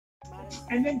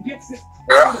and then gets it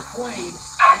on the plane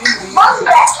and into the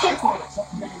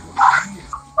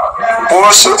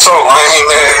Bullshit talk, lame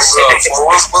ass up.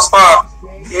 What's up?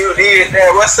 You did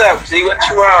that. What's up, G? What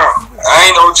you on? I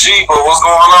ain't no G, but what's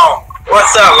going on?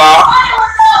 What's up, Law?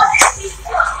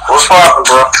 What's poppin',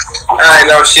 bro? I ain't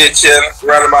no shit, chillin'.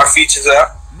 Running my features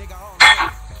up.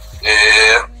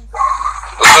 Yeah.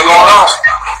 What's going on?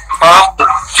 Huh?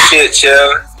 Shit,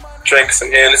 chillin'. Drinking some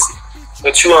Hennessy.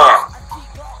 What you on?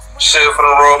 Shit,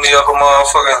 finna roll me up a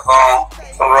motherfucking,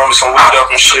 finna roll me some weed up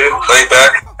and shit. Lay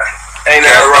back. Ain't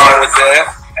nothing wrong with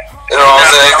that. You know what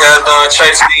I'm saying? Got done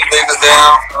chasing these niggas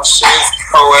down. Oh shit.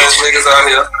 Hoe ass niggas out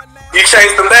here. You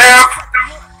chased them down?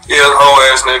 Yeah, hoe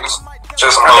ass niggas.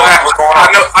 Just some hoes. What's going on?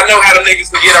 I know how the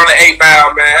niggas can get on the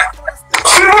 8-bound, man.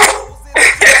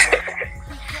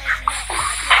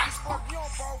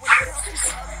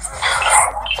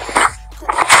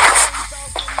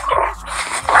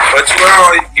 What you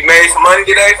on? You made some money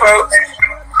today, folks?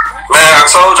 Man, I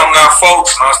told you I'm not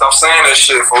folks. Now stop saying that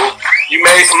shit, fool. You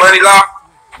made some money, Law?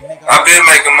 I been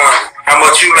making money. How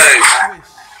much you made?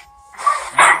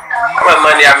 How much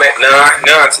money I made?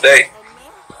 None today.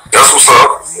 That's what's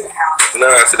up.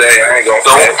 None today. I ain't gonna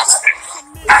say.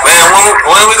 Man,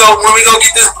 when we go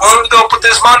get this? When we go put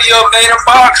this money up in a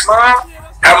box, man?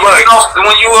 How much?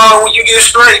 When you get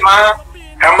straight, man.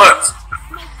 How much?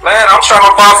 Man, I'm trying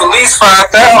to buy for at least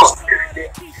 5,000.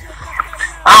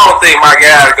 I don't think my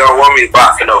guys gonna want me to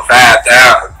buy for no 5,000.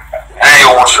 I ain't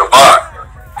gonna want you to buy.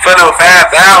 For no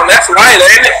 5,000, that's light,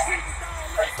 ain't it?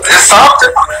 It's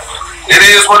something. It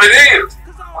is what it is.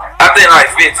 I think like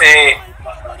 15.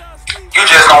 You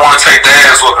just don't want to take the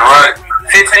ass whooping, right?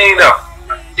 15 though.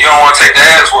 You don't want to take the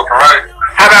ass whooping, right?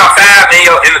 How about 5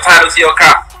 in the title to your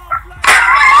car?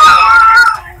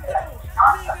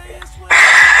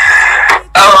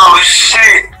 Oh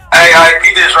shit. Hey, I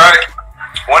get this right.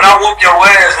 When I whoop your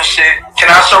ass and shit, can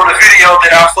I show the video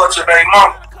that I fucked your baby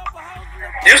mama?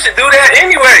 You should do that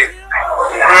anyway.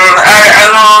 I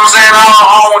know what I'm saying.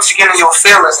 I don't want you getting your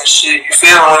feelings and shit. You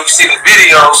feel when you see the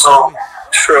video, so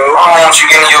true. I don't want you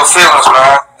getting your feelings,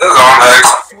 man. That's all I'm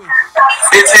asking.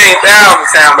 15,000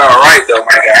 sound about right though,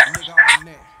 my guy.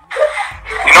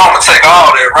 You know I'm gonna take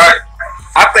all that, right?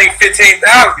 I think 15,000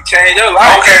 could change your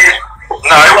life. Okay.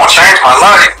 No, it won't change my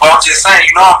life. But I'm just saying,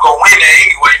 you know I'm gonna win it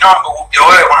anyway. You know I'm gonna whoop your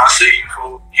ass when I see you,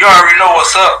 fool. You already know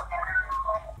what's up.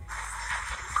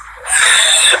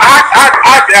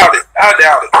 I doubt it. I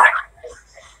doubt it.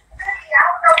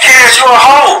 Kids, you a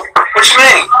hoe. What you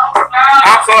mean?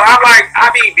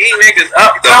 I be beating niggas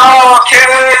up though. No,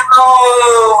 kid,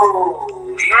 no.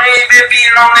 You ain't been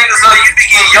beating no niggas up. You be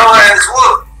getting your ass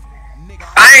whooped.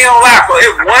 I ain't gonna lie, bro.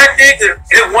 If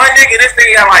one nigga, this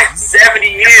nigga got like 70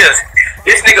 years.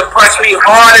 This nigga punched me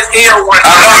hard as hell one time.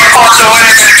 I know you punched your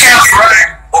ass in the county,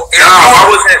 right? No, I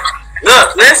was in. Look,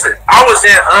 listen. I was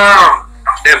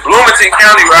in Bloomington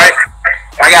County, right?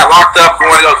 I got locked up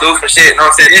going to go do some shit. You know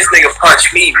what I'm saying? This nigga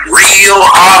punched me real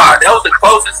hard. That was the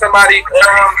closest somebody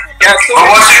got to. But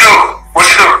what you do? What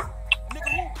you do?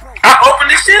 I opened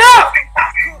this shit up.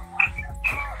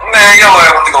 Man, your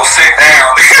ass want to go sit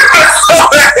down.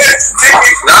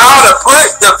 No,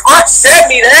 the punch set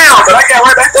me down, but I got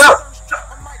right back up.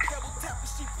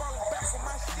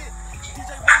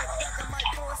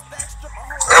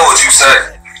 That's what you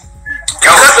say. You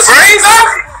cut the brains off?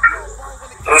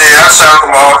 Yeah, I shot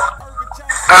them off.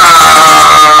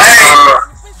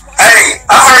 Hey,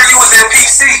 I heard you was in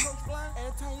PC.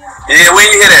 Yeah, when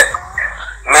you hear that?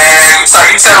 Man, you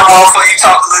tell them motherfucker you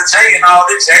talk to Lil J and all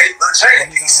this. Lil J in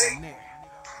PC.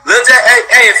 Lil J,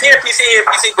 hey, if he in PC,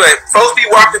 but folks be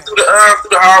walking through the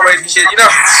hallways and shit, you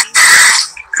know.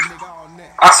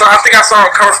 I think I saw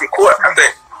him coming from court, I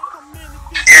think.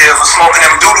 Yeah, for smoking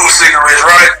them doo-doo cigarettes,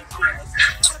 right?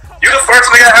 You the first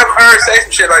nigga I ever heard say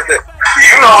some shit like that.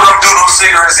 You know what them doo-doo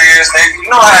cigarettes is, nigga. You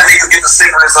know how niggas get the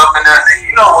cigarettes up in there,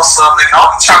 nigga. You know what's up, nigga.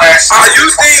 I'm trying to ask you. You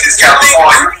think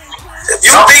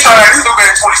trying to ask Tooka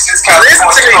in 26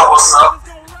 California. You know what's up.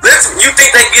 Listen, you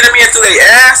think they getting me into their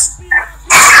ass?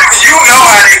 You know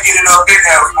how they get it up in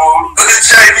there, fool. Lil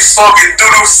J be smoking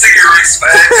doo-doo cigarettes,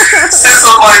 man. Send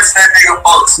somebody to that nigga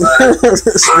books, man.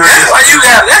 That's why you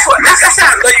got. That's how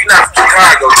I know you not from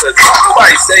Chicago. Cause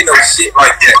nobody say no shit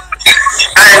like that.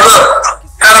 Hey, look.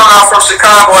 I don't know, I'm from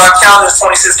Chicago. I counted as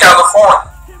 26 California.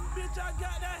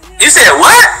 You said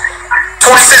what?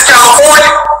 26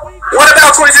 California? What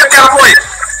about 27 California?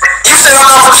 You said I'm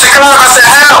not from Chicago. I said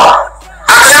how?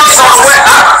 I counted on the west.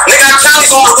 Nigga, I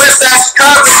counted on the west side of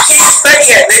Chicago. You can't stay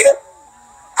at, nigga.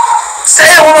 Say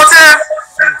it one more time.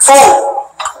 Fool.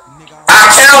 Our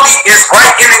county is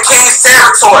right in the King's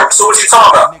territory. So what you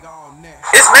talking about?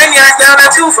 It's maniacs down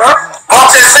there too, bro.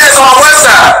 Offset says on the west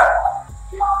side.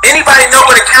 Anybody know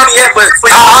where the county at? But for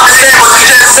you, I understand what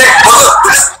you just said. But look,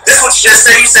 this what you just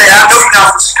said. You say, I know you're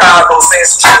not from Chicago saying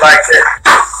some shit like that.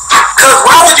 Cause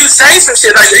why would you say some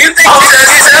shit like that? You think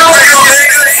these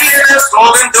niggas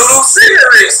smoking doodle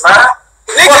cigarettes, man?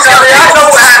 Niggas, I know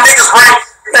how niggas break.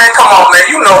 Man, come on, man.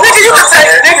 You know. Nigga,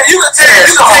 you can take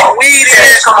weed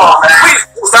in. Come on, man.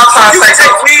 Stop trying to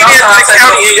take weed in the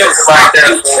county in your like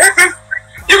that.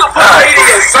 You can put weed in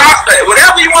your sock,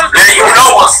 whatever you want to do. Man, you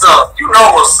know what's up. You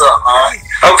know what's up, man.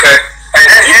 Okay.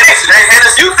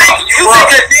 You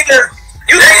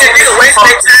think a nigga waste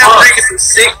their time drinking some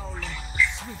sick?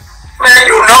 Man,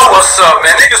 you know what's up,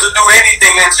 man. Niggas will do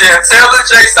anything in jail. Tell the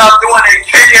J stop doing that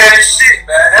kitty ass shit,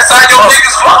 man. That's how your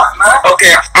niggas rock, man.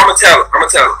 Okay, I'ma tell him.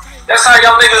 That's how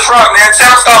y'all niggas rock, man. Tell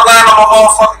him stop lying on my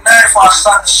motherfucking name before I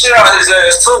slap the shit out of his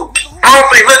ass, too. I don't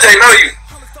think Lil J know you.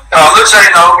 Lil J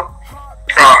know.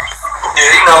 Yeah,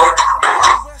 he know.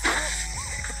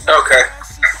 Okay.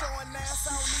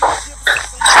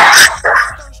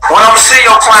 When I'ma see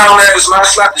your clown ass, man, I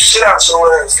slap the shit out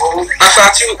your ass, fool. I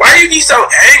thought you, why you be so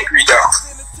angry, though?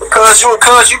 Because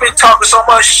you been talking so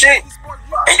much shit,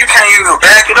 and you can't even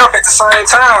back it up at the same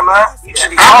time, man. You should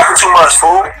be talking too much,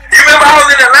 fool. You remember I was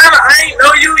in Atlanta? I ain't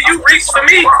know you reached for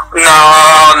me.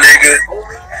 Nah, nigga.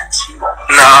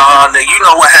 You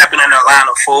know what happened in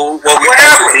Atlanta, fool. What we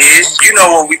did. You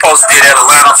know what we supposed to do at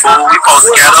Atlanta, fool. We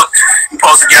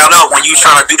supposed to get up when you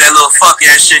trying to do that little fuck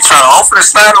ass shit, trying to open the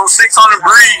slide on 600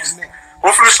 breeze.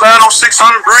 Open the slide on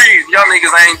 600 breeze. Y'all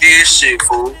niggas ain't did shit,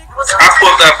 fool. I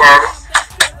pulled that barber.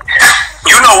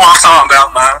 You know what I'm talking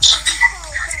about, man.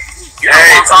 You know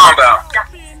what I'm talking about.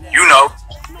 You know.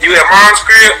 You at mom's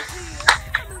crib?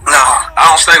 Nah,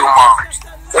 I don't stay with mom.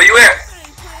 Where you at?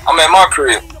 I'm at my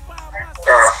crib.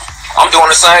 I'm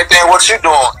doing the same thing what you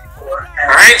doing.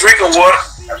 I ain't drinking water.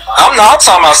 I'm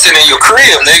talking about sitting in your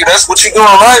crib, nigga. That's what you doing,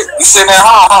 right? You sitting at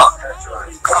home, huh?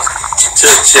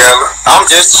 Just chilling. I'm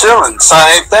just chilling.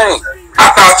 Same thing.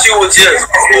 I thought you was just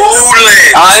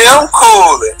cooling. I am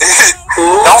cooling.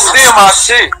 Cool. Don't steal my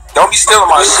shit. Don't be stealing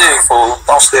my shit, fool.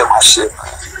 Don't steal my shit,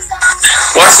 man.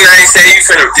 What's your name? Say you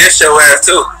finna dish your ass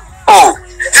too. Oh.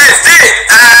 This it.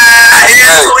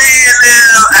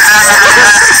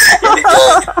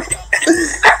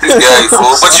 You gay,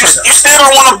 fool. But you still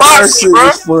don't want to box me, bro.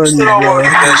 You still don't want to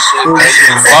do that shit, man.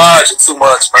 You flogging too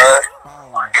much, man.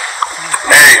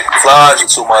 Hey, flogging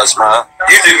too much, man.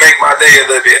 You just make my day a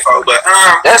little bit, folks. But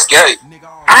that's gay.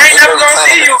 I ain't never gonna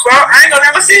see you, bro. I ain't gonna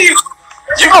never see you.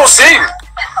 You gonna see me.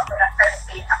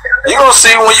 You gonna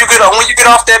see when you get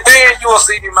off that bed. You gonna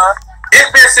see me, man. It's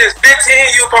been since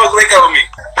 15 you supposed to link up with me.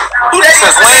 Who that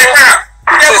since when?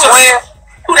 Since when?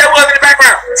 Who that was in the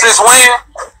background? Since when?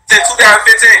 Since 2015.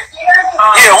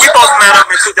 Yeah, we supposed to met up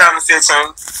in 2015.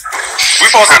 We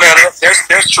supposed to met up. That's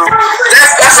true.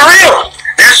 That's real.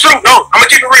 That's true. No, I'm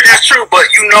gonna keep it real. That's true.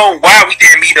 But you know why we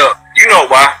didn't meet up. You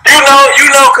know why. You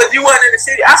know, cause you wasn't in the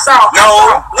city. I saw.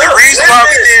 No, the reason why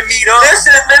we didn't meet up.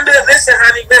 Listen,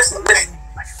 honey, listen.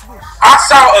 I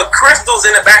saw a crystals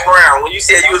in the background when you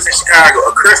said you was in Chicago.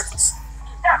 A crystals.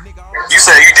 You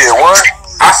said you did what?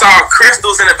 I saw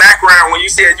crystals in the background when you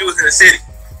said you was in the city.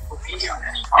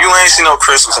 You ain't see no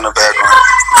crystals in the background.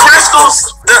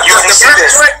 Crystals? You ain't see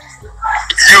that.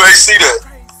 You ain't see that.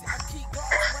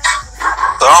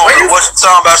 So I don't know what you're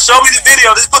talking about. Show me the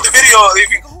video. Just put the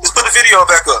video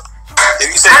back up.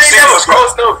 If you say I ain't never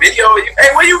post no video.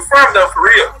 Hey, where you from though, for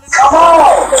real?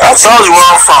 I told you where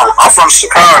I'm from. I'm from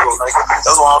Chicago.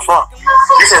 That's where I'm from.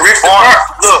 You from Richmond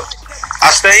Park? Look,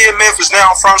 I stay in Memphis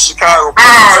now. I'm from Chicago. Born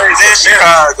and raised in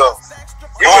Chicago.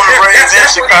 Born and raised in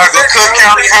Chicago. Cook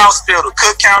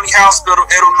County Hospital,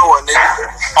 Illinois, nigga.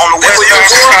 On the west side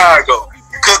of Chicago.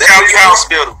 Cook County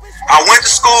Hospital. I went to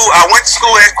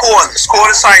school at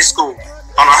Corliss High School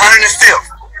on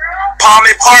 105th.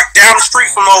 Palmy Park down the street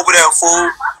from over there, fool.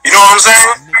 You know what I'm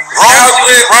saying?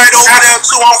 Rosewood right over there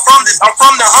too. I'm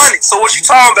from the Honey. So what you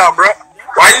talking about, bro?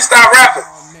 Why you stop rapping?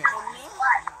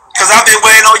 Cause I've been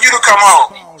waiting on you to come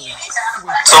home.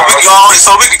 So we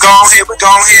can go ahead,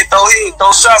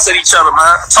 throw shots at each other,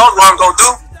 man. I told you what I'm gonna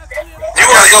do. You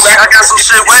wanna go back? I got some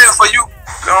shit waiting for you.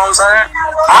 You know what I'm saying?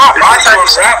 I ain't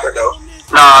a rapper though.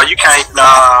 Nah, you can't.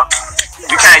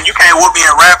 You can't whoop me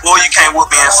in rap or you can't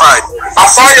whoop me in fight. I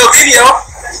saw your video.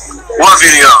 What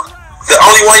video? The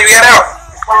only one you got out.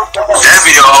 That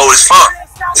video old as fuck.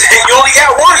 You only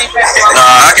got one.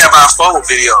 Nah, I got my phone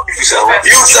video. You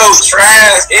so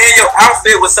trash and your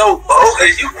outfit was so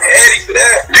bogus. You petty for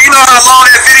that. Do you know how long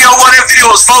that video was? That video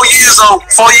was 4 years old.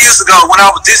 4 years ago when I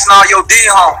was dissing all your dead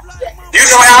homies. You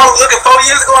know how I was looking 4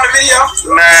 years ago in the video?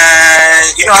 Man,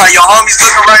 you know how your homies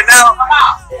looking right now?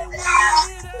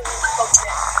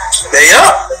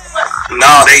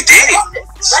 They did. They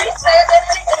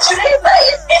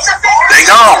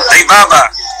gone. They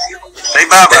bye-bye. They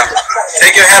bye-bye.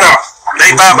 Take your hat off.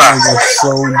 They bye-bye.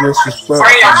 So disrespectful.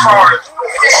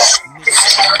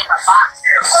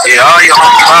 Yeah, all your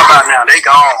homies bye-bye now. They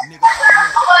gone.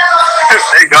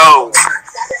 They go.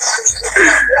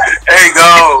 They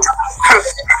go.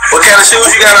 What kind of shoes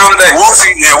you got on today?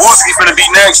 Wooski. Yeah, Wooski finna be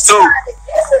next too.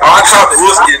 Oh, I talked to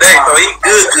Wooski today, so he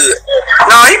good.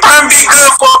 No, he probably be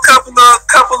good for a couple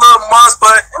of months,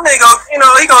 but they go, he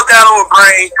go down with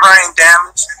brain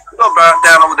damage. He go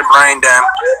down with the brain damage.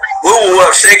 Woo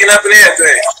up, shaking up and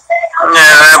everything. Yeah,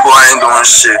 that boy ain't doing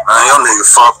shit, man. Your nigga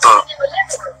fucked up.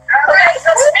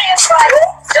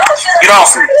 Get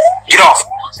off me. Get off.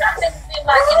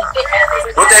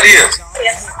 What that is?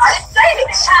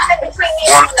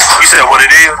 One. You said what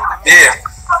it is? Yeah.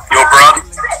 Your brother.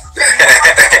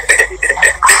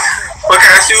 What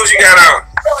kind of shoes you got on?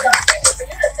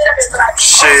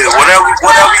 Shit, whatever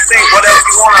you think, whatever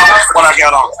you want. That's what I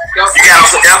got on. You got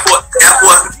on some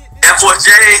F4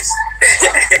 J's.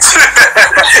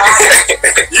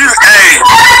 You, hey,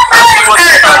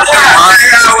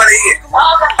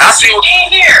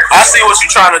 I see what you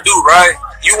trying to do, right?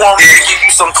 You want me to give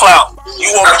you some clout.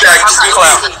 You want me to get you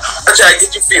clout. I'm trying to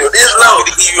get you feel this low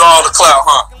to give you all the clout,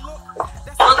 huh?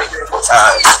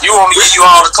 You want me to give you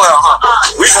all the clout, huh?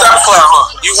 We start clout,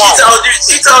 huh? You want?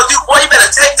 She told you, boy, you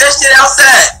better take that shit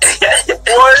outside.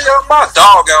 Boy, my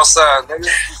dog outside, nigga.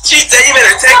 She said you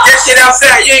better take that shit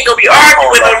outside. You ain't gonna be arguing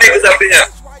with no niggas up in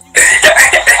here.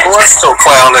 Boy, so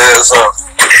clown ass up.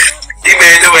 He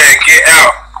made your ass get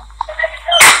out.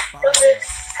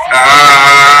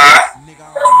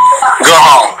 Go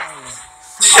home.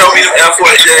 Show me the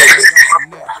F4Js.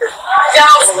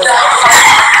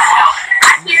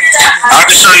 I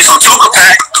can show you some Tooka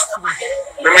pack.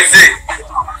 Let me see.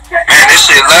 Man, this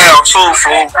shit loud too,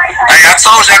 fool. Hey, I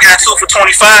told you I got 2 for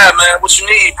 $25, man. What you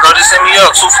need, bro? Just hit me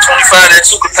up. 2 for $25, that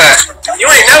Tooka pack. You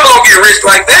ain't never gonna get rich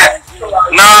like that.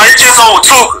 Nah, it's just old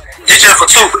Tooka. It's just for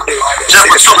Tooka. Just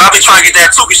for Tooka. I been trying to get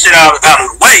that Tooka shit out of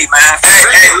the way, man.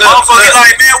 Hey, look. Motherfuckers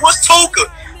like, man, what's Tooka?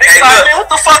 Hey, like, man, what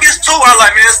the fuck is Tooka? I'm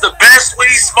like, man, it's the best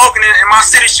weed smoking in my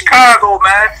city, Chicago,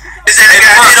 man. Is that they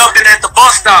got hit up in at the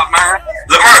bus stop, man.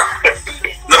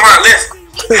 Lamar, listen.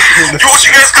 You what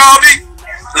you guys call me?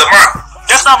 Lamar.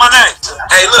 That's not my name.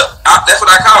 Hey, look, that's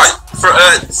what I call you.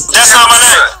 That's not my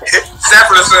name.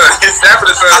 Sanford the Son. It's Sanford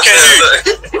the Son. I can't hear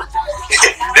you.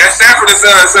 That's Sanford the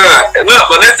Son. Look,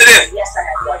 but listen to this.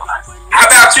 How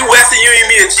about you, Western Union,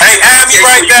 me and G? Hey, add me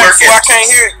right back so I can't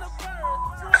hear you.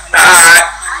 Alright.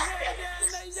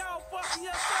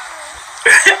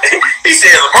 He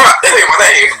said Lamar. That ain't my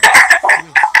name.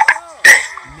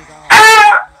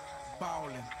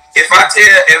 If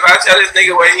I tell this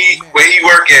nigga where he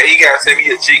work at, he gotta send me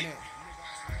a G.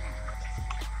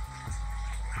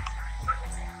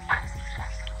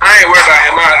 I ain't worried about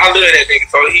him. I love that nigga,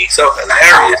 so he's so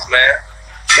hilarious, man.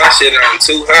 My shit on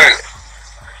 200.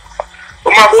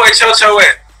 Where my boy Chocho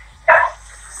at?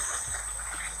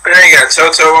 I ain't got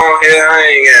Chocho on here. I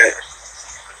ain't got.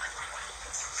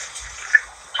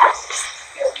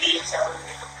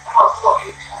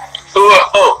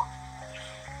 Oh.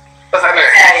 What's that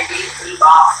name?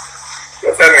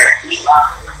 What's that name?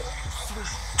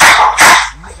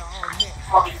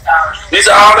 These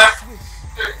are all that?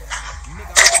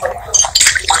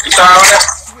 You saw all that?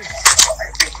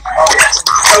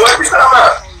 So what you talking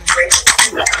about?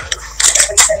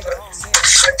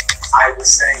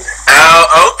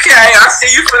 Oh, okay. I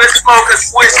see you finna smoke a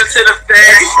swisher to the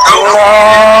face.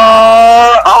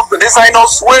 This ain't no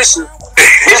swisher.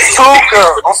 It's Tooka.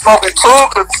 I'm smoking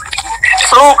Tooka.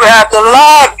 Tooka at the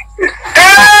lobby.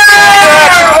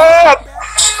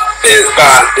 It's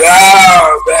my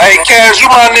dog, man. Hey, Cash, you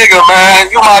my nigga, man.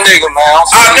 You my nigga, man.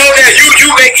 I know that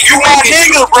you my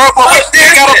nigga, bro. But we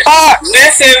still gotta fight.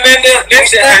 Listen, Linda.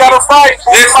 Listen. Gotta fight.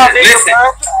 Listen.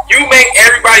 You make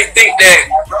everybody think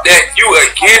that you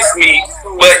against me,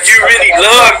 but you really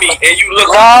love me, and you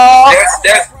look.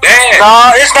 That's bad.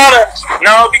 No, it's not a.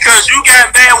 No, because you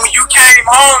got mad when you came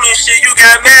home and shit. You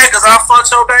got mad because I fucked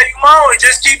your baby mama.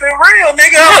 Just keep it real,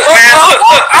 nigga.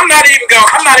 Look, I'm not even gonna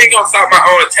talk my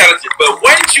own intelligence. But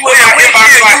once you in my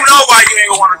inbox, like, you know why you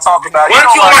ain't gonna want to talk about it.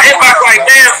 Once you in my inbox, like,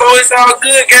 man, so it's all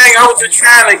good, gang. I was just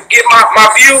trying to get my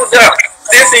views up.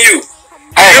 Listen, you.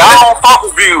 Hey, I don't fuck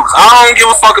with views. I don't give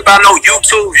a fuck about no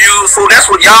YouTube views, fool.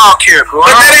 That's what y'all care for.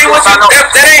 But that ain't what you.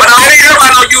 That ain't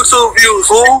about no YouTube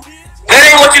views, fool. That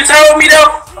ain't what you told me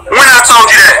though. When I told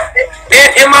you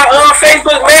that in my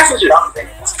Facebook Messenger.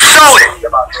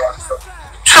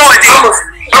 Show it, dude.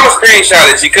 I'm a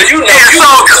screenshot it, G, cause you know.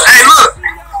 Hey, look.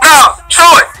 No, show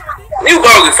it. You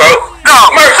bogus, folks. No,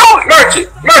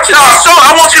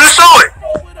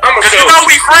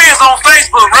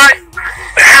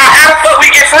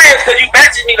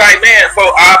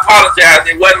 apologized.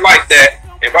 It wasn't like that.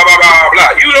 And blah, blah, blah, blah, blah.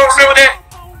 You don't remember that?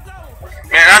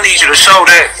 Man, I need you to show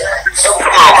that. Come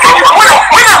on, bro.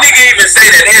 When a nigga even say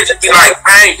that, they just be like,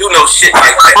 I ain't do no shit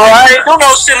like that. Bro, I ain't do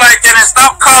no shit like that. And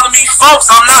stop calling me folks.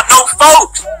 I'm not no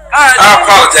folks. I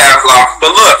apologize, Law.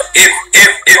 But look, if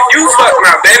you fuck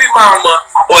my baby mama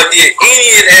or did any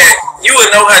of that, you would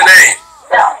know her name.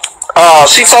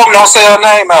 She told me don't say her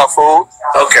name out, fool.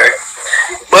 Okay.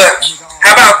 But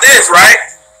how about this, right?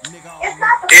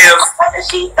 If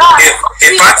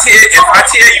I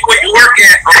tell you where you work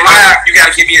at on live, you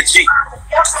gotta give me a G.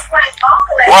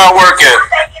 Where I work at?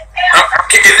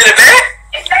 Is it a bet?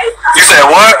 You said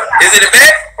what? Is it a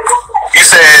bet? You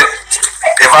said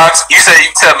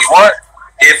you tell me what?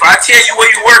 If I tell you where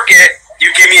you work at,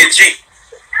 you give me a G.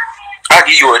 I'll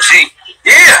give you a G.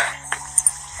 Yeah.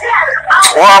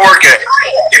 Where I work at?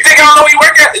 You think I don't know where you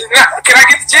work at? Can I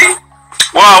get the G?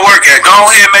 Where I work at? Go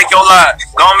ahead and make your lie.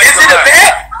 Go and make your lie. Is it a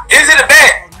bet? Is it a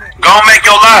bet? Go and make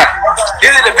your lie.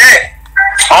 Is it a bet?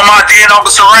 On my dead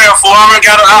Uncle Surround, fool. I don't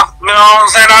gotta, you know what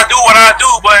I'm saying? I do what I do,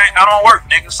 but I don't work,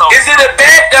 nigga. So is it a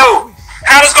bet though?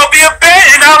 How this gonna be a bet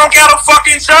and I don't got a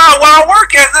fucking job while I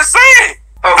work as the saying?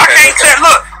 Okay, I can't say,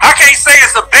 look, I can't say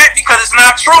it's a bet because it's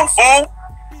not true, fool.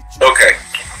 Okay.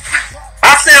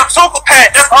 I sell Tooka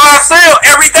pack. That's all I sell.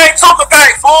 Everyday Tooka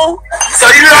pack, fool. So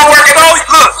you don't work at all.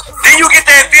 Look, then you get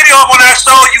that video when I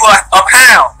show you a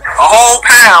pound, a whole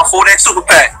pound for that Tooka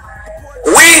pack.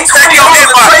 We take your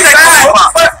inbox.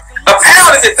 A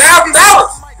pound is $1,000.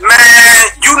 Man,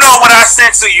 you know what I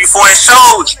sent to you for and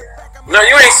showed you. No,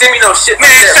 you ain't send me no shit. Man,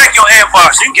 check your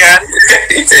inbox. You got it.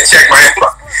 He said check my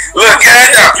inbox. Look,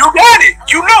 you got it.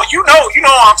 You know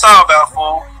what I'm talking about,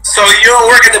 fool. So you don't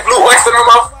work at the Blue Oyster no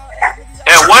more?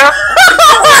 At what? The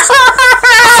Blue Oyster.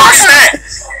 Fuck is that?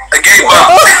 I gave up.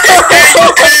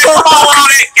 Come on, all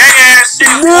that gay ass shit,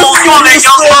 fool. You on that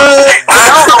young shit. I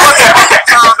don't know what the fuck you're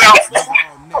talking about, fool.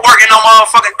 Working no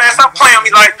motherfucking man. Stop playing with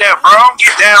me like that, bro. Don't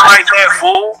get down like that,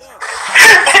 fool.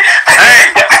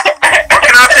 Hey,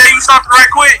 can I tell you something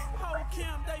right quick?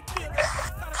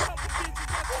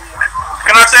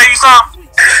 Can I tell you something?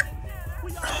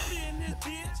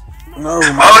 No.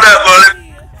 Hold up, brother.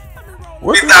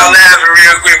 You start laughing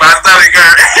real quick. My stomach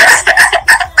hurt.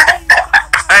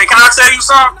 Hey, can I tell you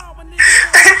something?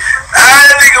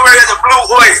 I think we're at the Blue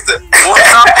Oyster. Well,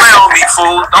 don't play on me,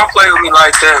 fool. Don't play with me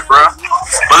like that, bro.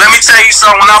 But let me tell you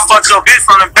something. When I fucked your bitch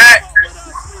from the back,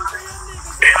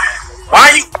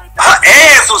 her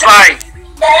ass was like,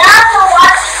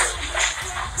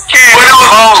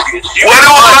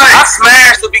 I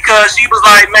smashed her because she was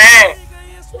like, man,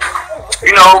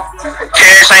 you know,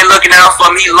 Cash ain't looking out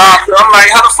for me, locked up. I'm like,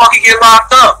 how the fuck he get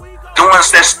locked up? Doing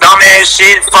that dumb ass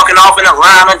shit, fucking off in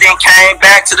Atlanta, then came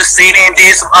back to the city and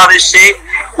did some other shit.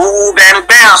 Woo, bam,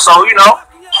 bam. So, you know,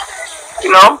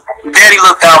 daddy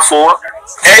looked out for her.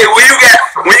 Hey, when you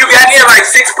got in like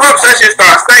 6 pumps, that shit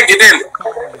started stinking, didn't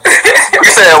it? You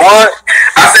said what?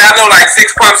 I said, I know like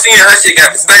 6 pumps in, her shit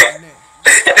got to stink.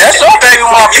 That's your baby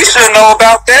mom. You should know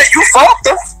about that. You fucked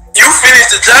her. You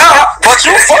finished the job, but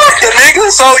you fucked her, nigga.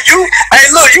 So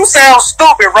hey, look, you sound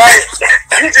stupid, right?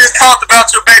 You just talked about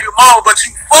your baby mom, but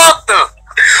you fucked her.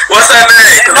 What's her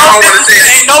name?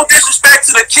 Ain't no disrespect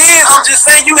to the kids. I'm just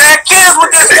saying you had kids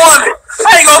with this woman.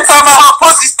 I ain't gonna talk about her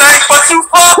pussy stink, but you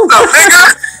fucked her,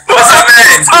 nigga. What's her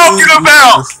name? Talking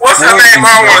about? What's her name?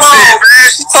 I don't want to say it,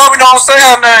 man. She told me don't say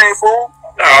her name, fool.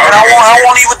 And I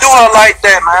won't even do her like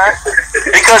that, man.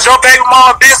 Because your baby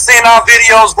mama been seeing our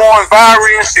videos going viral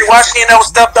and shit. Why she ain't never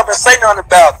stepped up and say nothing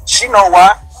about it? She know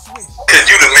why. Cause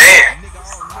you the man.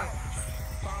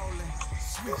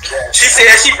 She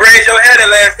said she braided your hair the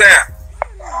last time.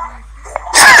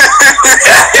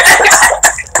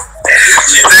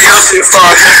 She said your shit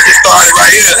started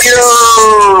right here.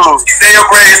 Yo. She said your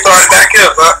braid started back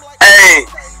up, huh? Hey,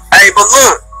 but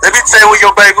look. Let me tell you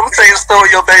your baby. Let me tell you the story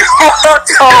your baby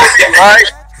told me, right?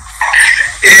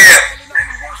 Yeah.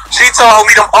 She told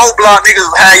me them old block niggas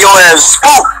had your ass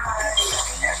spooked.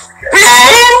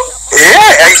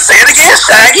 Yeah, hey, say it again,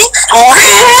 Shaggy.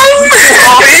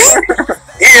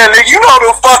 Yeah, nigga, you know what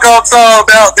the fuck I'm talking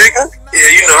about, nigga.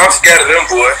 Yeah, you know I'm scared of them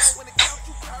boys.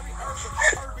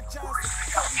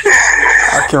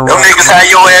 Them niggas had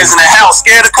your ass in the house,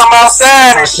 scared to come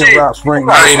outside and shit. I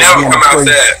ain't never come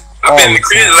outside. I've been in the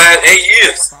crib the last 8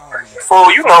 years. Fool,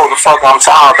 you know what the fuck I'm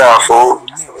talking about, fool.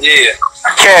 Yeah.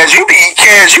 Cash, you be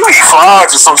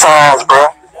fraudulent sometimes, bro.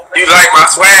 You like my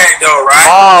swag though, right?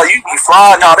 Oh, you be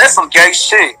fraud. No, that's some gay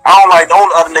shit. I don't like no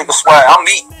other nigga swag. I'm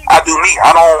me. I do me.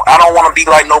 I don't want to be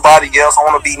like nobody else. I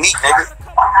want to be me, nigga.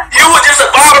 You were just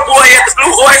a bottle boy at the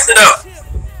Blue Oyster though.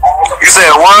 You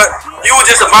said what? You were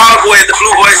just a bottle boy at the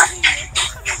Blue Oyster.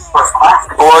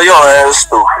 Boy, your ass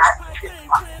stupid.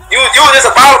 You was just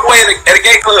a bottle boy at a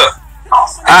gay club.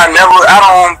 I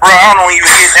don't even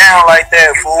get down like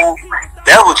that, fool.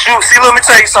 That was you. See, let me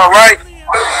tell you something, right?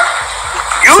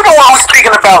 You know I'm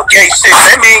speaking about gay shit.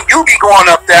 That mean you be going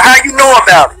up there. How you know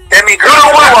about it? That mean you the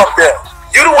one up there.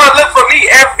 You the one look for me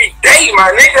every day,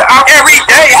 my nigga. Every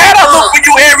day. How I look for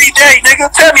you every day, nigga?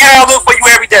 Tell me how I look for you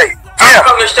every day. I'm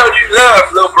coming to show you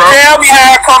love, little bro. Tell me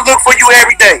how I come look for you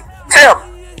every day. Tell me.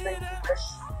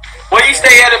 Where you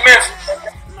stay at in Memphis?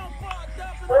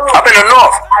 I'm in the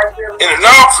north. In the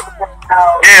north?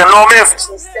 Yeah, North Memphis.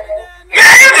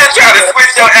 Man, you just trying to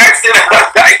switch your accent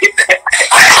up.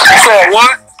 You said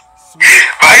what?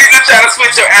 Why you just trying to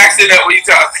switch your accent up when you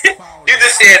talk? You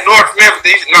just said North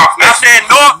Memphis. North Memphis. I said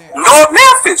North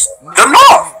Memphis. The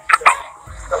north.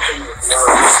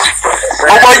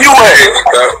 Well, where you at?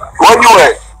 Where you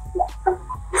at?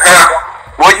 Huh?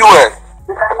 Where you at?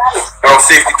 On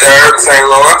 63rd, St.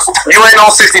 Lawrence. You ain't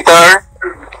on 63rd.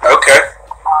 Okay.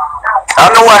 I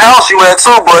know what house you at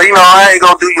too, but you know I ain't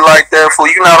gonna do you like that. For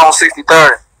you not on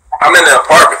 63rd. I'm in the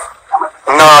apartment.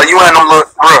 No, you ain't no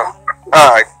look, bro.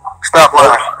 All right, stop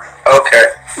lying. Okay.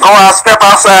 Go out, step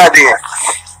outside then.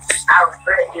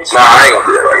 Nah, I ain't gonna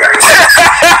do that right now.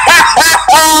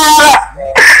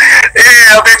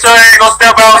 Yeah, I bet you ain't gonna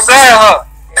step outside, huh?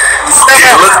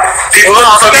 People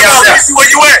looking for me out there. See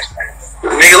where you at?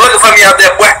 Nigga looking for me out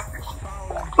there, boy.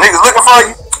 Niggas looking for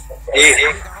you?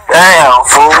 Yeah. Damn,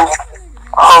 fool.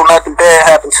 I hope nothing bad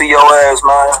happened to your ass,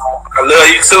 man. I love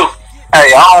you too.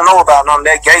 Hey, I don't know about none of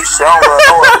that gay shit. I don't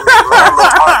know what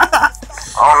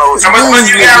how much money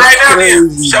you got right now,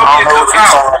 then? Show me your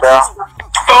talking about.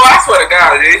 Oh, I swear to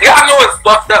God, dude. Y'all know it's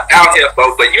fucked up out here,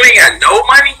 folks, but you ain't got no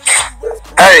money?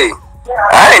 Hey,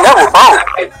 I ain't never broke.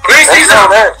 Let me see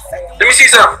something. Let me see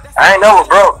something. I ain't never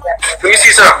broke. Let me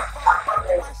see something.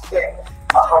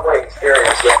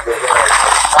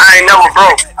 I ain't never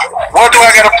broke. What do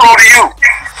I gotta prove to you?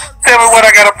 Tell me what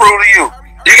I gotta prove to you.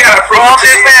 You gotta prove to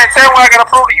me. Tell me what I gotta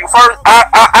prove to you. First,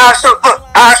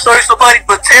 I'll show you some money,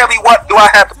 but tell me what do I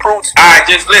have to prove to you? Alright,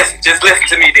 just listen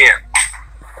to me then.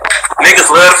 Niggas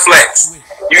love to flex.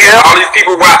 You get all these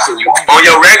people watching you. On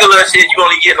your regular shit, you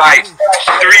only get like 3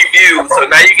 views. So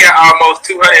now you got almost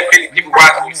 250 people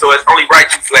watching you. So it's only right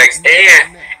you flex.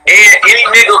 And any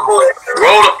nigga who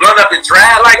roll a blunt up and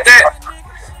drive like that,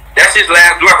 that's his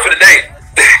last blunt for the day.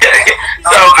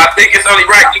 So I think it's only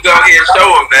right you go ahead and show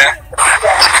him that.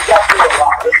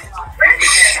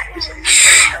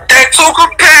 That Tooka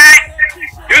pack.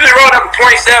 You just rolled up a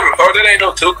 27, bro. That ain't no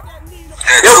Tooka.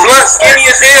 Your blunt skinny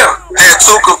as hell. That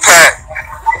Tooka pack.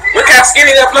 Look how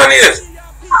skinny that blunt is.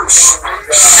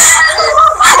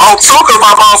 On Tooka,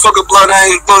 my motherfucking blunt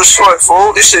ain't little short,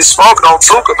 fool. This shit's smoking on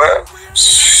Tooka, man.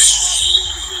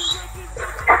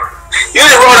 You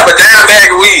just rolled up a dime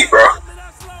bag of weed, bro.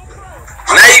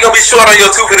 Now you gonna be short on your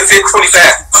 2 for the 25.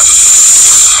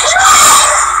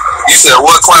 You said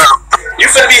what, Clown?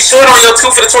 You finna be short on your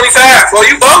 2 for the 25, bro.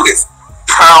 You bogus.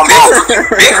 How bogus?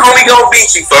 Big homie gonna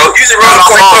beat you, folks. You just roll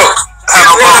up 24.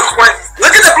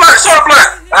 Look at the blunt, show the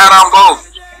blunt. How I'm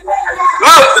bogus.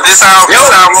 Look, this how I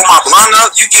roll my blunt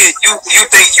up. You think look,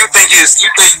 your blunt.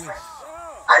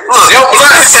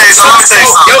 Let me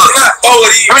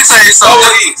tell you something.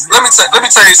 Let me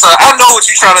tell you something. I know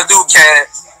what you trying to do, Cat.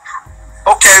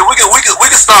 Okay, we can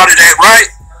start it at, right?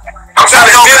 I'm trying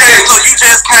to look, you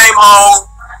just came home.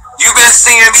 You been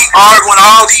seeing me arguing with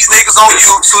all these niggas on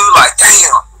YouTube. Like,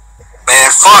 damn, man,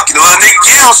 fuck it, little nigga,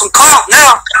 get on some clout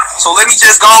now. So let me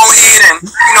just go ahead and,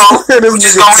 we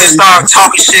just go ahead and start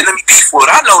talking shit. Let me beef with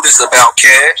it. I know this is about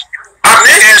Cash.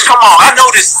 Cash, come on, I know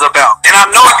this is about, and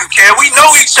I know you, Cash. We know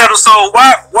each other, so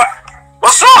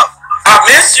what's up? I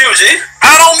miss you, G.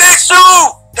 I don't miss you.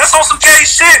 That's on some gay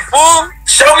shit, fool.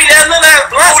 Show me that little ass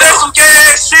blunt. That's some gay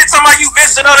ass shit. Talking about you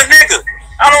miss another nigga.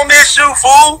 I don't miss you,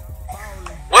 fool.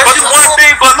 But you one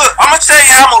thing, but look, I'm gonna tell you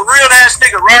how I'm a real ass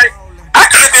nigga, right? I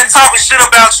could have been talking shit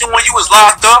about you when you was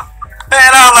locked up. Man,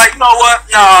 I was like, you know what?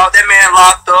 Nah, that man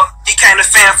locked up. He can't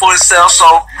defend for himself,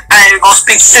 so I ain't gonna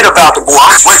speak shit about the boy.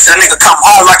 I'm just waiting till the nigga come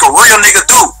home like a real nigga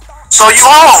do. So you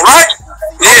on, right?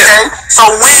 Yeah. Okay. So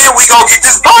when we gonna get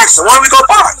this boxing? When we gonna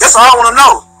box? That's all I wanna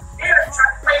know.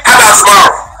 How about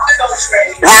tomorrow?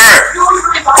 Where?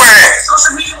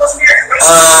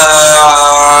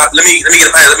 Let me get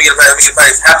a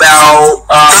pace. How about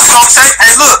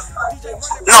hey, look.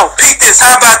 No, peep this.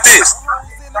 How about this?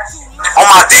 On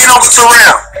my day over to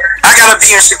round, I gotta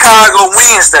be in Chicago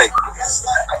Wednesday.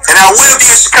 And I will be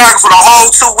in Chicago for the whole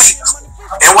 2 weeks.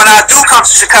 And when I do come to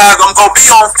Chicago, I'm gonna be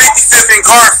on 55th and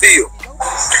Garfield.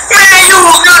 Man, you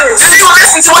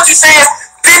listen to what you saying.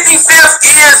 55th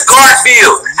is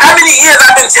Garfield. How many years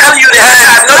I've been telling you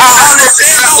that?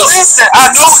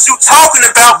 I know what you're talking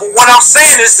about, but what I'm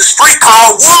saying is the street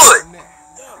called Wood.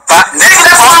 But nigga,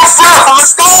 that's where I'm from the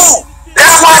school.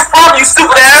 That's where I'm from, you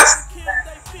stupid ass.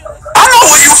 I know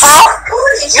where you from.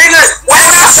 Nigga, when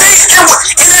I see you,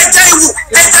 in that day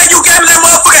you gave me that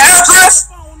motherfucking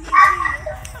address,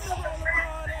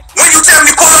 when you tell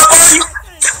me to pull up on you,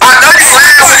 I know you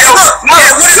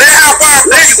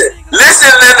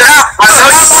listen, Linda.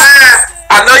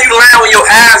 I know you lying when your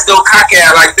ass go cocky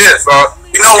out like this, bro.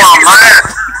 You know why I'm lying.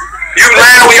 You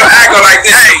lying when your ass go like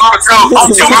this. Hey, on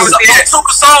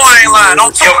Tooka soul I ain't lying. On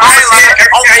Tooka I ain't lying.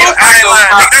 On Tooka I ain't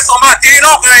lying. Nigga, that's on my dead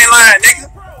off I ain't lying, nigga.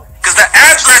 Cause the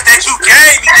address that you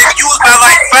gave me, nigga, you was about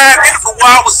like 5 minutes from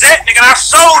where I was at, nigga, and I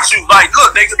showed you. Like,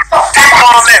 look, nigga, this is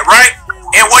where I'm at, right?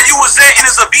 And where you was at, and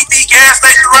there's a BP gas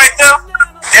station right there.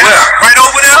 Right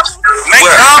over there.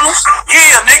 McDonald's.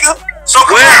 Yeah, nigga. So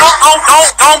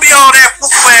don't be all that fool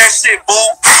ass shit,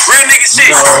 fool. Real nigga shit.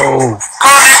 No.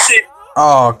 Call that shit.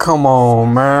 Oh, come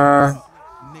on, man.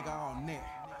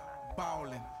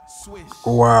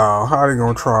 Wow, how they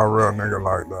gonna try a real nigga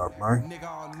like that, man?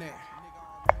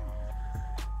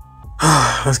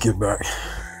 Let's get back.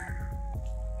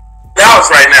 That was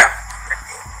right now.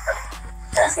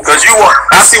 Cause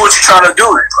I see what you're trying to do.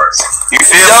 You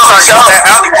feel me? That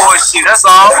alley boy shit, that's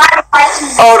all.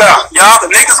 Hold up. Y'all, the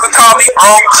niggas can call me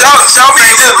bro. Show me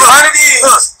just one of these.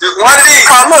 Just one of these.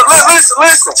 Look,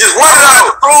 listen. Just one of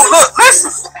those. Look,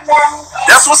 listen.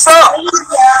 That's what's up.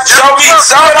 Show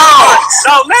it all.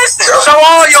 So listen. Show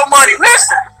all your money.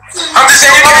 Listen. I'm just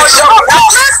saying you can't show it.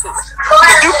 Listen.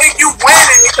 If you think you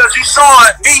winning because you saw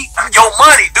me your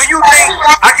money, do you think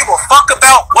I give a fuck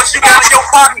about what you got in your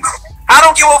pocket? I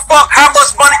don't give a fuck how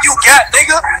much money you got,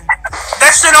 nigga.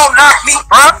 That shit don't knock me,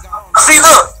 bruh. See,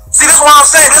 this is what I'm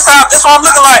saying. This what I'm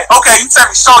looking like. Okay, you tell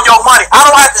me show your money. I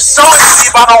don't have to show it to you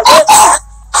if I don't want to.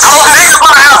 I don't have to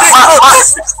buy a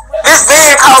house. This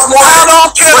van costs more. I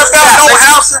don't care about no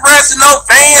house arrest and no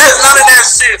vans, none of that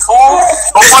shit, fool.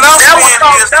 But what I'm saying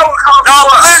is,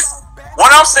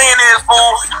 what I'm saying is,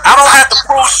 fool, I don't have to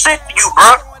prove shit to you,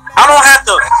 bruh. I don't have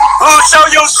to show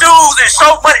your shoes and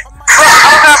show money. I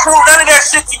don't have to prove none of that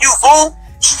shit to you, fool.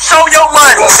 Show your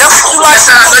money. That's what you like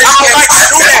to do. I don't like to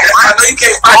do that. I know you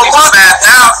can't fight me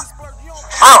now.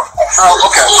 Oh,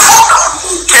 okay.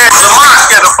 Lamar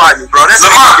scared to fight me, bro. That's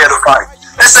Lamar scared to fight.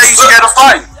 Let's say you scared to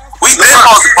fight. We been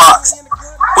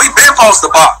post the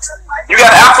box. You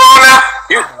got an iPhone now?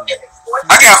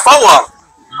 I got 4 of them.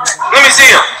 Let me see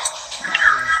them.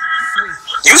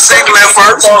 You single at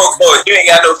first. You ain't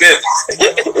got no business.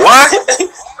 What?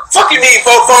 Fuck you need 4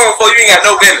 phones for? You ain't got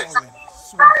no business.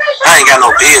 I ain't got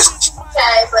no business.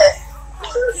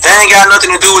 That ain't got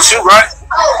nothing to do with you, right?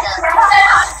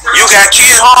 You got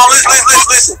kids. Hold on,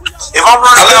 listen. If I'm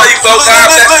running, I love you, folks.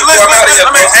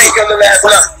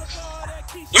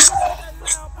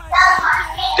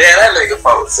 Damn, that nigga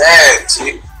folks sad,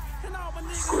 G.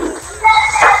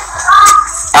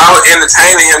 I was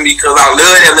entertaining him because I love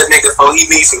that little nigga, folks. He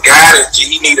needs some guidance, G.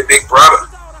 He need a big brother.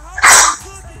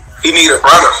 He need a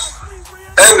brother.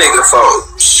 That nigga,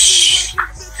 folks.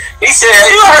 He said,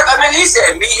 you heard that nigga? He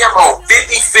said, meet him on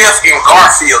 55th in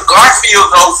Garfield. Garfield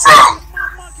go from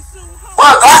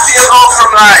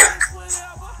like,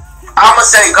 I'ma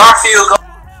say Garfield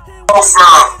go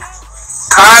from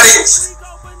Cottage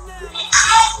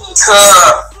to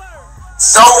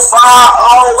so far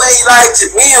all the way like to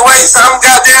me and wait some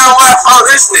goddamn white. Oh,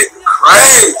 this nigga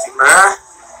crazy, man.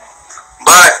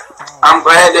 But I'm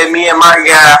glad that me and my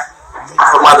guy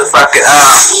motherfucking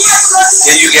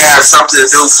give you guys something to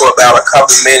do for about a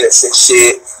couple minutes and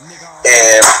shit.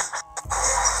 And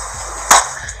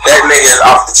that nigga is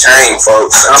off the chain,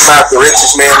 folks. I'm not the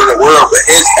richest man in the world, but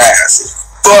his ass is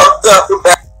fucked up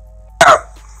about.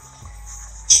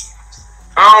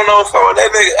 I don't know if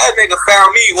that nigga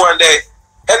found me one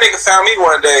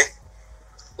day.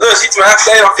 Look, she told me I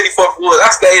stayed on 54th Woods. I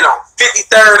stayed on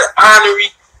 53rd and Honorary.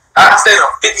 I stayed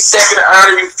on 52nd and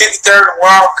Honorary, 53rd and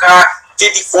Wildcott,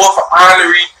 54th and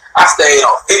Honorary. I stayed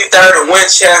on 53rd and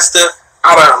Winchester.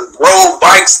 I done rode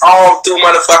bikes all through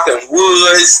motherfucking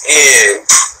Woods and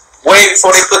way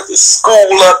before they put the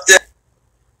school up there.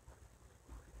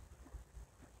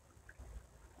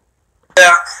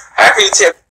 How can you tell